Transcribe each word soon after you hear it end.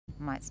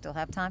Might still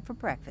have time for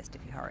breakfast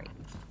if you hurry.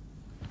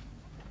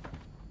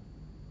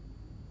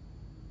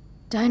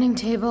 Dining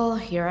table,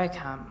 here I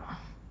come.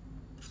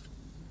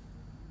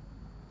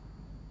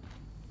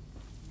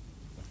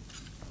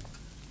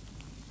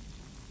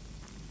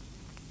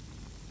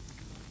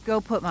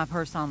 Go put my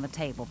purse on the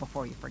table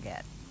before you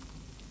forget.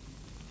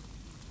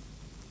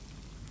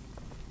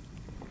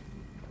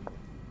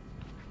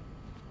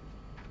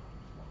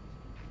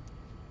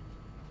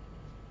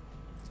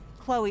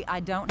 Chloe, I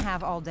don't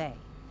have all day.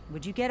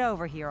 Would you get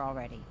over here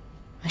already?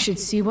 I should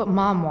see what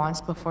Mom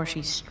wants before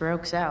she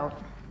strokes out.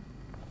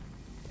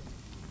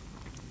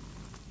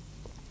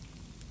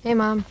 Hey,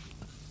 Mom.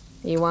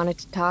 You wanted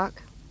to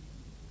talk?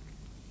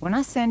 When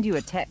I send you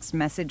a text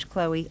message,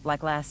 Chloe,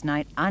 like last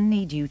night, I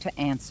need you to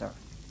answer.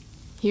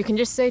 You can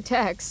just say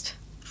text.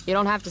 You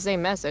don't have to say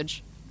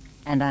message.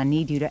 And I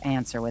need you to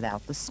answer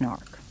without the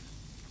snark.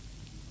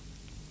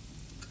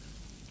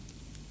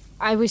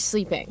 I was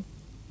sleeping.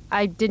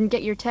 I didn't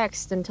get your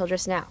text until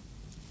just now.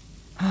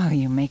 Oh,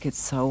 you make it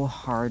so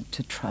hard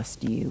to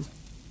trust you.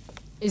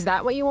 Is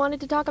that what you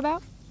wanted to talk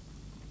about?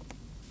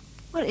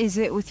 What is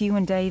it with you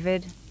and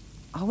David?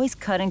 Always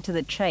cutting to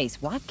the chase.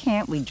 Why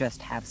can't we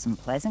just have some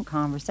pleasant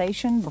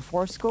conversation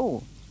before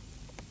school?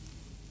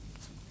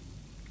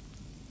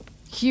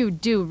 You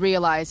do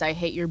realize I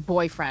hate your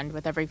boyfriend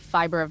with every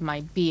fiber of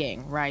my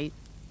being, right?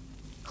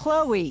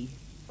 Chloe!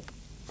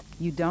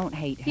 You don't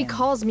hate him. He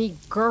calls me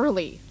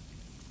girly.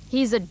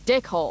 He's a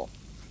dickhole.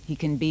 He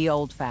can be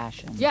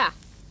old-fashioned. Yeah,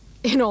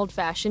 an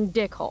old-fashioned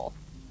dickhole.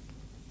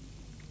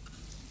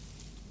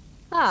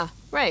 Ah,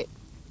 right.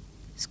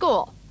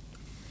 School.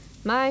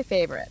 My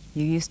favorite.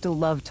 You used to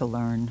love to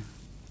learn.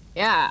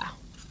 Yeah.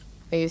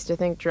 I used to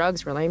think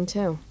drugs were lame,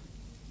 too.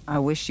 I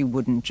wish you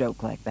wouldn't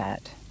joke like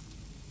that.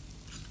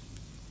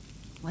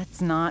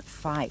 Let's not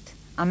fight.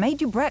 I made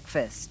you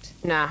breakfast.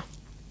 Nah.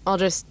 I'll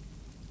just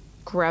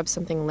grab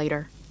something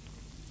later.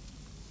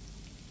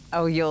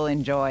 Oh, you'll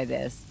enjoy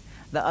this.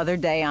 The other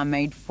day I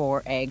made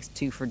 4 eggs,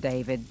 2 for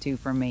David, 2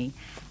 for me.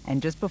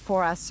 And just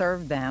before I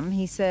served them,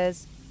 he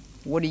says,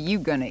 "What are you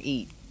gonna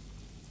eat?"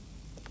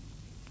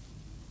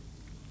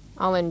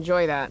 I'll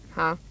enjoy that,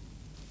 huh?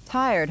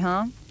 Tired,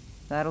 huh?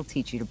 That'll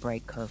teach you to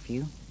break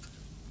curfew.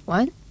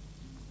 What?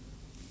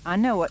 I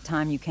know what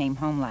time you came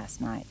home last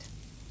night.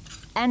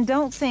 And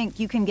don't think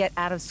you can get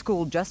out of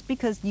school just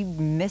because you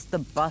missed the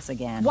bus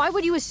again. Why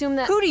would you assume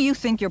that— Who do you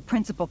think your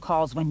principal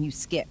calls when you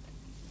skip?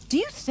 Do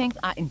you think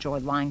I enjoy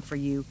lying for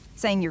you?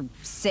 Saying you're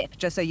sick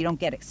just so you don't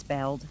get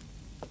expelled?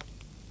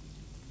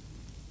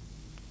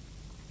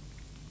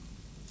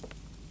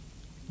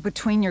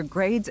 Between your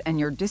grades and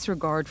your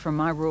disregard for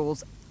my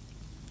rules,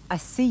 I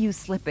see you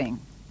slipping.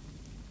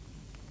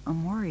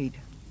 I'm worried.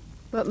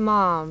 But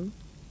Mom,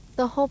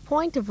 the whole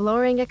point of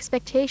lowering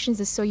expectations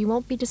is so you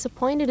won't be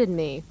disappointed in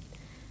me.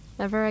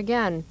 Ever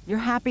again. You're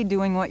happy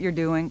doing what you're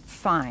doing?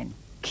 Fine.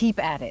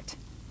 Keep at it.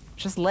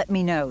 Just let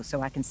me know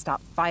so I can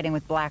stop fighting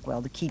with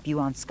Blackwell to keep you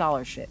on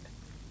scholarship.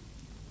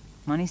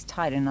 Money's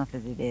tight enough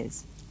as it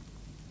is.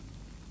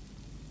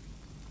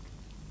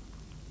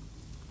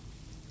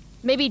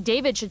 Maybe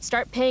David should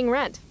start paying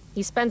rent.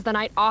 He spends the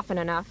night often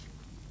enough.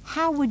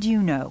 How would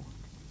you know?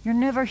 You're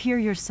never here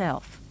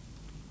yourself.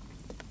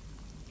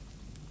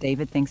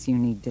 David thinks you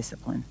need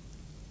discipline.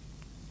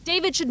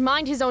 David should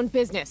mind his own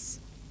business.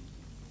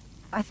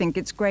 I think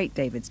it's great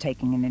David's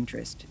taking an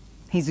interest.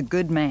 He's a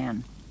good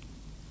man.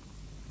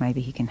 Maybe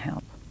he can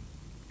help.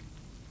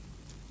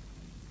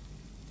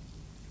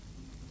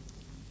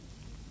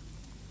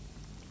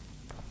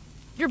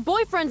 Your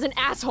boyfriend's an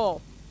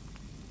asshole.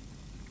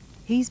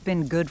 He's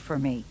been good for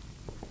me.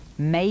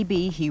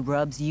 Maybe he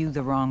rubs you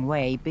the wrong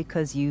way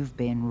because you've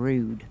been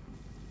rude.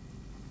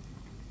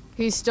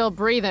 He's still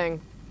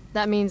breathing.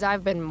 That means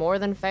I've been more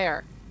than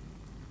fair.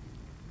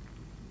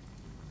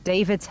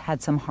 David's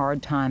had some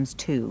hard times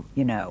too,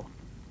 you know.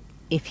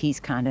 If he's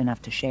kind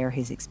enough to share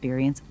his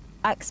experience,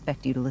 I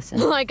expect you to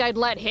listen. Like I'd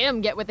let him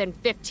get within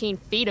 15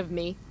 feet of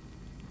me.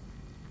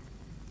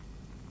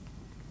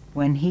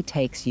 When he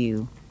takes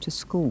you to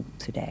school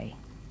today,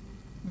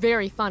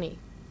 Very funny.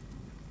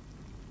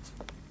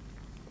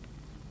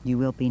 you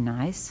will be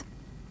nice,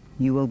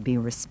 you will be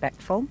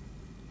respectful,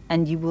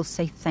 and you will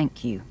say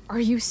thank you. Are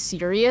you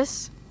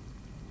serious?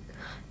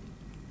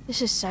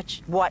 This is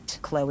such— What,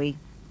 Chloe?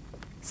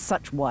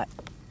 Such what?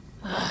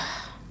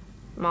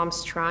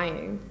 Mom's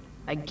trying,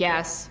 I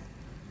guess.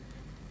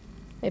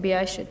 Maybe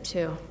I should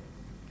too.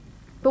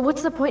 But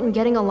what's the point in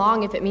getting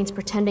along if it means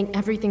pretending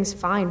everything's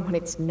fine when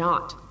it's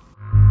not?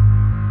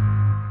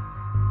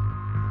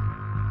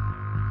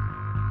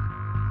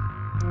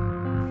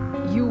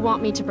 You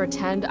want me to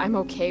pretend I'm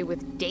okay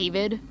with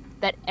David?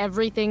 That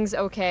everything's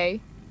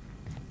okay?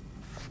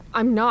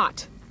 I'm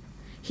not.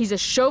 He's a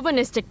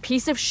chauvinistic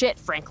piece of shit,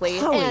 frankly,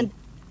 Chloe, and—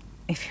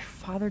 if your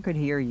father could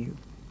hear you.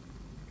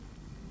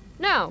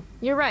 No,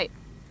 you're right.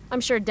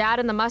 I'm sure Dad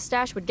and the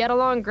mustache would get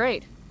along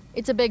great.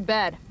 It's a big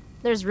bed.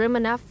 There's room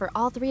enough for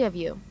all 3 of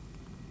you.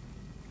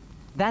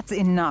 That's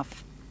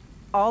enough.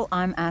 All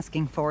I'm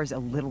asking for is a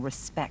little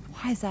respect.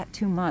 Why is that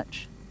too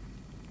much?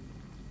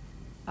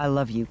 I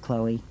love you,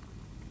 Chloe.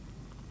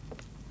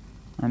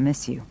 I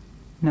miss you.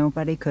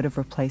 Nobody could have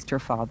replaced your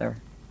father.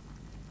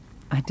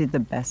 I did the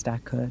best I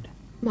could.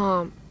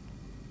 Mom.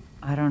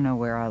 I don't know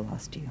where I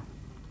lost you.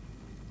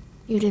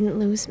 You didn't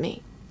lose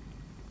me.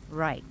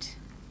 Right.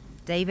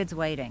 David's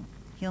waiting.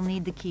 He'll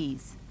need the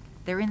keys.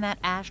 They're in that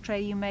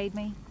ashtray you made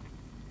me.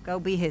 Go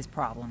be his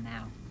problem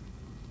now.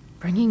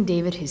 Bringing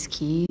David his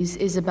keys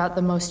is about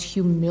the most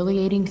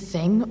humiliating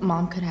thing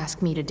Mom could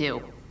ask me to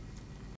do.